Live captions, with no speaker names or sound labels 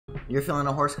You're feeling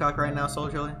a horsecock right now, Soul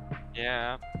Jelly?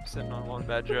 Yeah, I'm sitting on one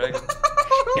bad dragon.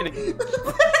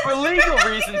 For legal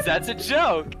reasons, that's a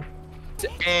joke. It's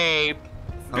a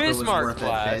Bismarck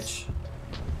class.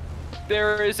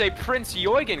 There is a Prince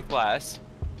Eugen class.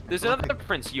 There's another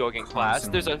Prince Eugen class.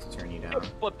 There's a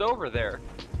flipped over there.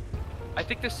 I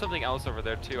think there's something else over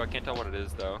there too. I can't tell what it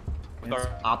is though. It's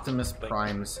Optimus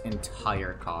Prime's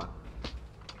entire cock.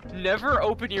 Never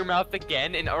open your mouth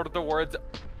again and utter the words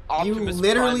Optimus You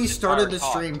literally Prime's started the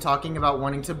entire stream talking about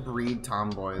wanting to breed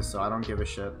tomboys, so I don't give a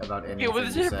shit about anything. Yeah, well,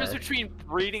 there's a you difference say. between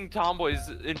breeding tomboys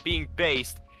and being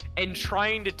based and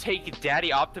trying to take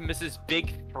Daddy Optimus's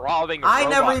big throbbing I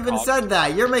robot never even cock. said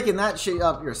that. You're making that shit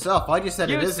up yourself. I just said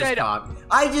You it is his said- cock.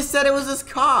 I just said it was his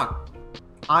cock.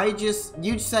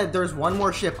 You said there's one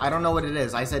more ship. I don't know what it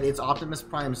is. I said it's Optimus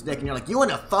Prime's dick, and you're like, you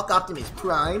wanna fuck Optimus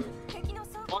Prime?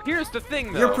 Well, here's the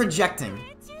thing, though. You're projecting,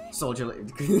 Soldier.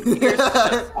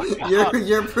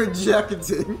 you're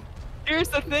projecting. Here's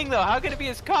the thing, though. How can it be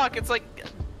his cock? It's like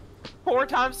 4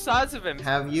 times the size of him.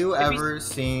 Have you ever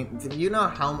seen? You know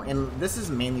how? And this is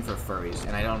mainly for furries,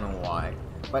 and I don't know why.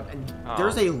 But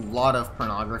there's a lot of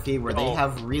pornography where they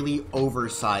have really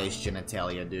oversized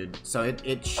genitalia, dude. So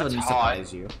it shouldn't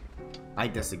surprise you. I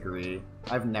disagree.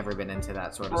 I've never been into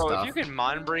that sort of stuff. Bro, if you can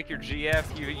mind break your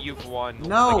GF, you've won.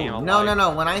 No.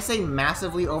 When I say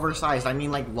massively oversized, I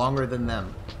mean like longer than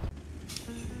them.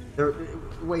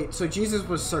 Wait, so Jesus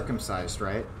was circumcised,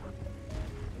 right?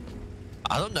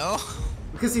 I don't know.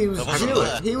 Because he was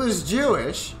Jewish. He was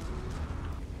Jewish.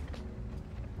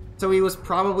 So he was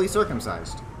probably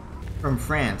circumcised. From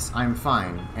France, I'm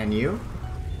fine. And you?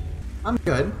 I'm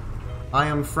good. I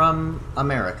am from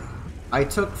America. I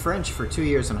took French for 2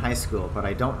 years in high school, but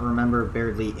I don't remember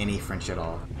barely any French at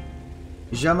all.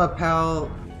 Je m'appelle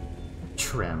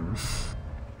Trim.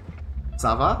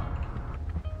 Ça va?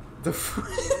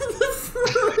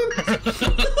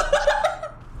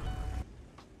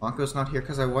 Blanco's not here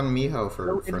because I won Miho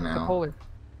for now.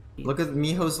 Look at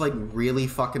Miho's like really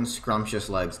fucking scrumptious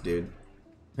legs, dude.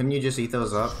 Couldn't you just eat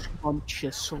those up?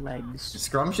 Scrumptious legs.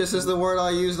 Scrumptious is the word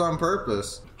I used on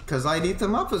purpose. Cause I'd eat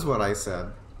them up is what I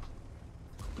said.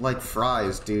 Like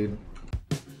fries, dude.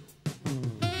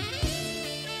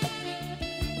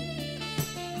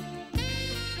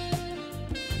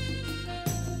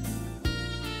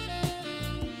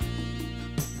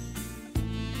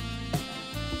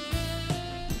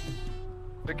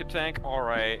 Pick a tank,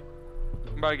 alright.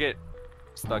 I'm about to get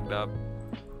stuck up.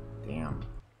 Damn.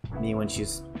 Me when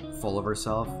she's full of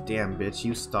herself? Damn, bitch,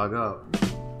 you stuck up.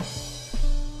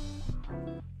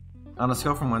 On a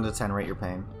scale from 1 to 10, rate your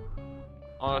pain.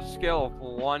 On a scale of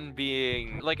 1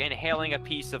 being like inhaling a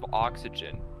piece of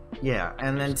oxygen. Yeah,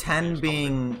 and then 10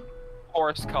 being...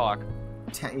 Horse cock.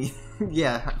 10,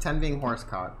 yeah, 10 being horse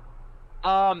cock.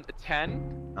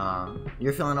 10?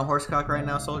 You're feeling a horse cock right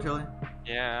now, Soul Jelly?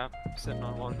 Yeah, I'm sitting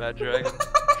on one bad dragon.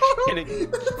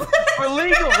 For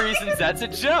legal reasons, that's a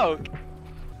joke.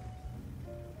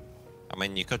 I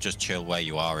mean, you could just chill where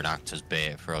you are and act as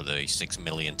bait for the 6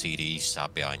 million TDs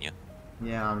sat behind you.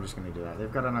 Yeah, I'm just gonna do that.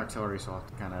 They've got an artillery, so I'll have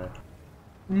to kind of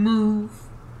move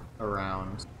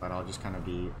around, but I'll just kind of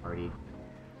be already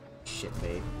shit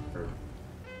bait. Or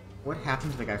what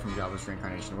happened to the guy from Java's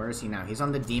Reincarnation? Where is he now? He's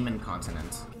on the Demon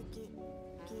Continent.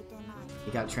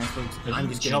 He got transferred. I'm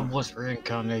just kidding. Jobless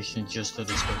reincarnation, just a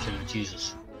description of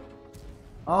Jesus.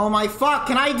 Oh my fuck!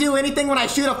 Can I do anything when I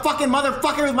shoot a fucking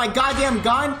motherfucker with my goddamn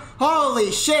gun?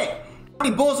 Holy shit! How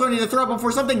many bullets do I need to throw up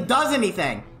before something does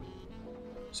anything?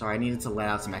 Sorry, I needed to let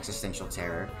out some existential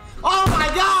terror. Oh my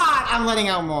god! I'm letting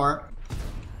out more.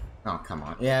 Oh, come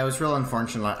on. Yeah, it was real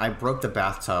unfortunate. I broke the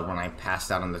bathtub when I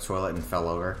passed out on the toilet and fell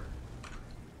over.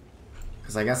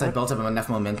 Because I guess I built up enough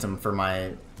momentum for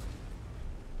my...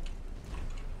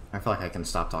 I feel like I can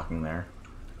stop talking there.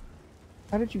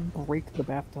 How did you break the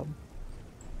bathtub?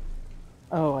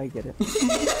 Oh, I get it.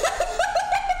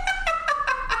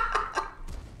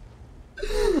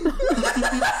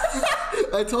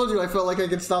 I told you I felt like I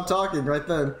could stop talking right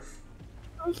then.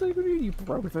 I was like, what do you mean you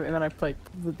broke it? And then I played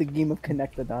the game of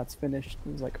Connect the Dots finished. I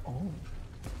was like, oh.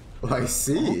 I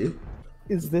see.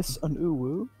 Is this an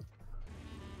uwu?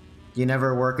 You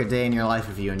never work a day in your life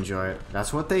if you enjoy it.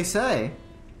 That's what they say.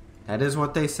 That is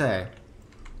what they say.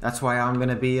 That's why I'm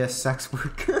gonna be a sex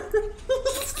worker.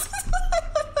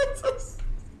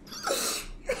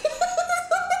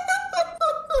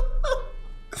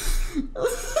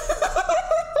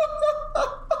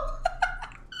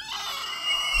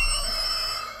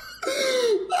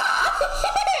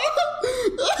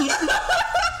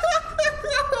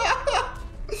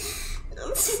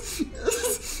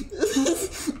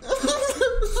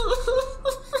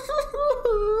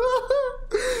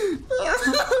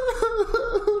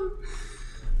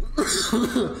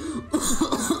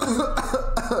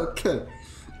 Okay.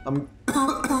 I'm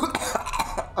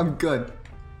good.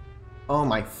 Oh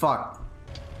my fuck.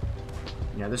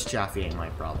 Yeah, this Chaffee ain't my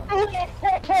problem.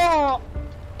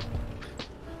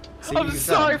 See, I'm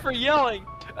sorry for yelling.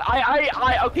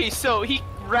 Okay, so he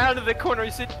rounded the corner,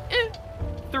 he said,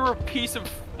 threw a piece of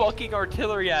fucking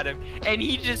artillery at him, and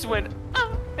he just went,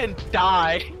 and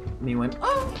died. And he went,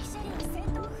 oh.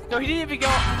 No, he didn't even go,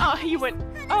 he went,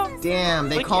 oh. Damn,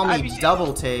 they Like, call have me you seen-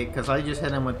 double take, because I just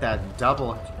hit him with that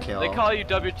double kill. They call you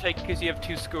double take because you have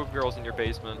 2 schoolgirls in your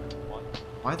basement. What?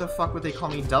 Why the fuck would they call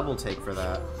me double take for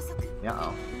that?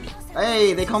 Uh-oh.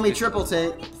 Hey, they call me triple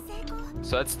take.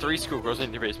 So that's 3 schoolgirls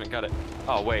in your basement, got it.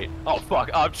 Oh, wait. Oh,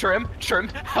 fuck. Trim.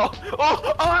 Help.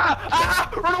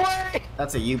 Run away!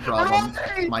 That's a you problem,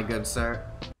 Run away! my good sir.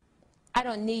 I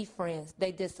don't need friends.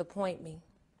 They disappoint me.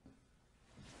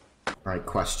 Alright,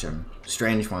 question.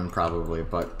 Strange one, probably,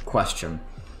 but question.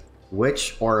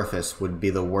 Which orifice would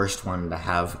be the worst one to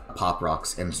have pop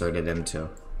rocks inserted into?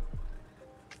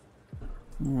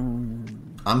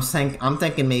 I'm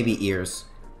thinking maybe ears.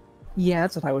 Yeah,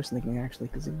 that's what I was thinking actually,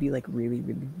 because it'd be like really,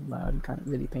 really loud and kind of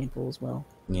really painful as well.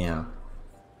 Yeah.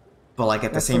 But like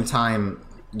at the same time,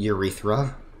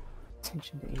 urethra?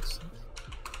 Attention to age.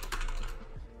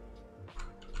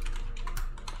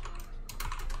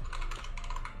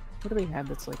 What do they have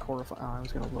that's like horrifying? Oh, I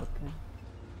was gonna look.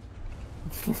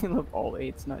 I love all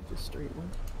 8s, not just straight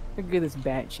ones. Look at this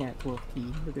bat chant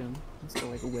 12T. Look at him. He's still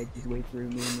like wedged his way through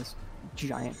me and this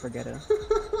giant Forgetta.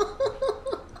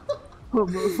 Oh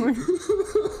boy.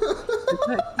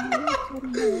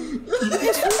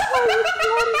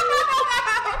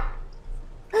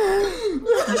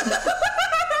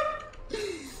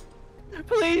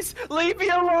 Please, leave me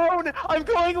alone! I'm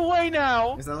going away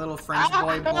now! Is that little French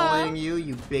boy bullying you,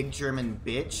 you big German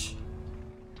bitch?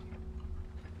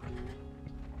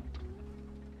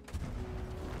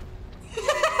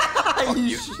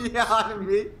 You shot at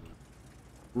me?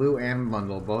 Blue and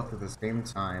Bundle, both at the same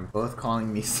time, both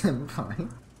calling me senpai.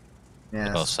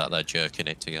 Yes. Both sat there jerking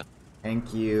it to you.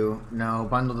 Thank you. No,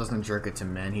 Bundle doesn't jerk it to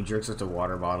men, he jerks it to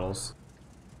water bottles.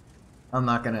 I'm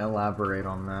not gonna elaborate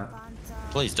on that.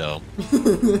 Please don't.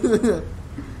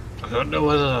 I don't know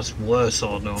whether that's worse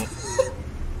or not.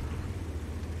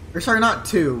 Or sorry, not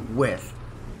to, with.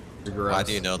 Gross. Why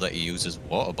do you know that he uses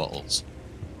water bottles?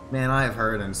 Man, I have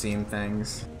heard and seen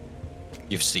things.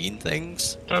 You've seen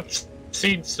things? I've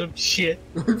seen some shit.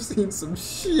 I've seen some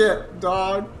shit,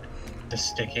 dog.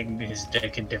 Just sticking his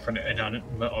dick in different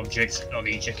inanimate objects on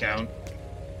each account.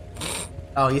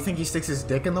 Oh, you think he sticks his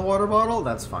dick in the water bottle?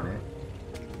 That's funny.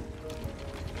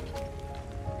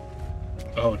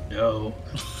 Oh no.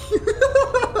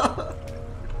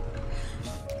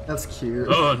 That's cute.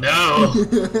 Oh no!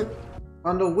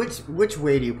 Bundle, which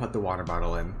way do you put the water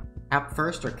bottle in? Cap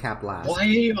first or cap last? Why are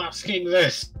you asking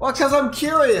this? Well, cause I'm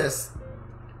curious.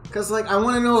 Cause like I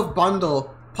want to know if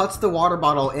Bundle puts the water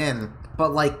bottle in,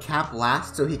 but like cap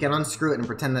last so he can unscrew it and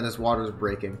pretend that his water's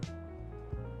breaking.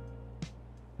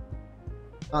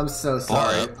 I'm so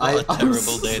sorry. What a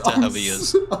terrible day to have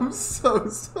ears. I'm so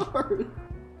sorry.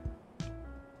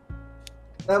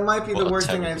 That might be What the a worst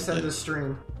thing terrible I've said day. this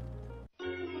stream.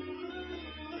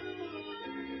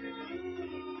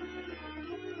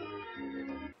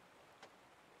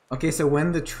 Okay, so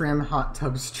when the trim hot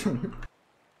tub stream.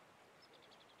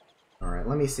 Alright,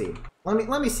 let me see.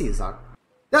 Let me see, Zuck.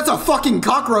 That's a fucking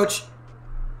cockroach!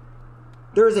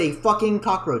 There's a fucking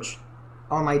cockroach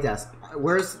on my desk.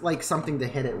 Where's like something to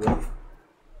hit it with?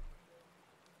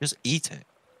 Just eat it.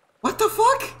 What the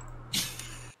fuck?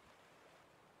 Just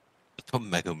put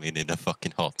Megumin in a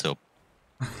fucking hot tub.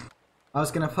 I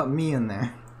was gonna put me in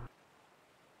there.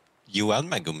 You and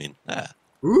Megumin. There.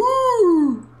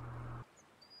 Ooh!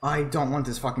 I don't want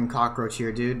this fucking cockroach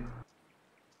here, dude.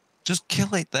 Just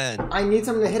kill it then. I need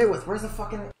something to hit it with. Where's the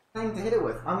fucking thing to hit it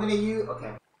with? I'm gonna use...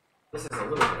 Okay. This is a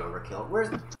little bit overkill. Where's...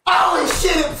 Holy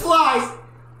shit, it flies!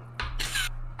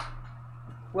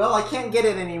 Well, I can't get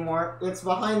it anymore. It's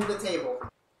behind the table.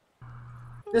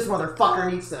 This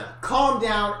motherfucker needs to calm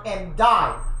down and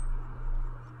die.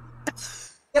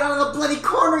 Get out of the bloody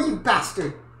corner, you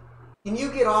bastard! Can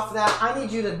you get off that? I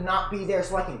need you to not be there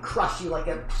so I can crush you like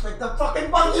the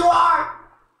fucking bug you are!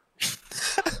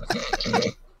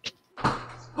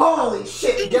 Holy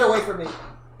shit, get away from me!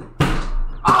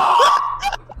 Oh!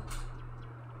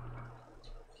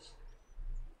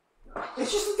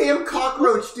 It's just a damn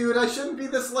cockroach, dude. I shouldn't be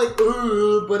this like,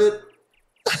 but it...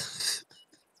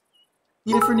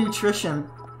 Eat it for nutrition.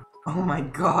 Oh my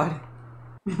god.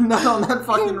 Not on that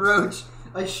fucking roach.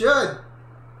 I should.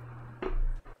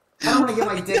 I don't want to get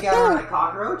my dick out on a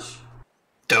cockroach.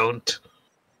 Don't.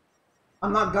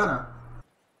 I'm not gonna.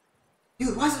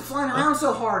 Dude, why is it flying around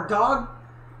so hard, dog?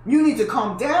 You need to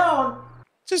calm down.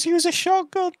 Just use a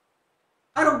shotgun.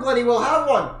 I don't bloody well have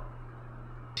one.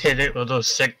 Hit it with those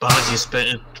sick bars you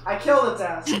spitting. I killed its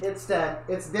ass. It's dead.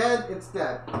 It's dead. It's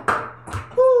dead.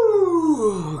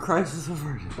 Woo! Crisis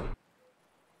averted.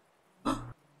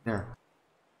 There.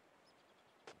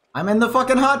 I'm in the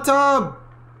fucking hot tub.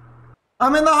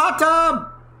 I'm in the hot tub.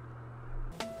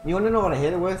 You want to know what I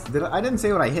hit it with? I didn't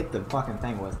say what I hit the fucking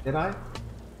thing with, did I?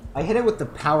 I hit it with the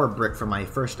power brick from my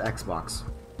first Xbox.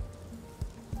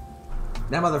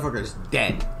 That motherfucker is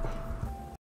dead.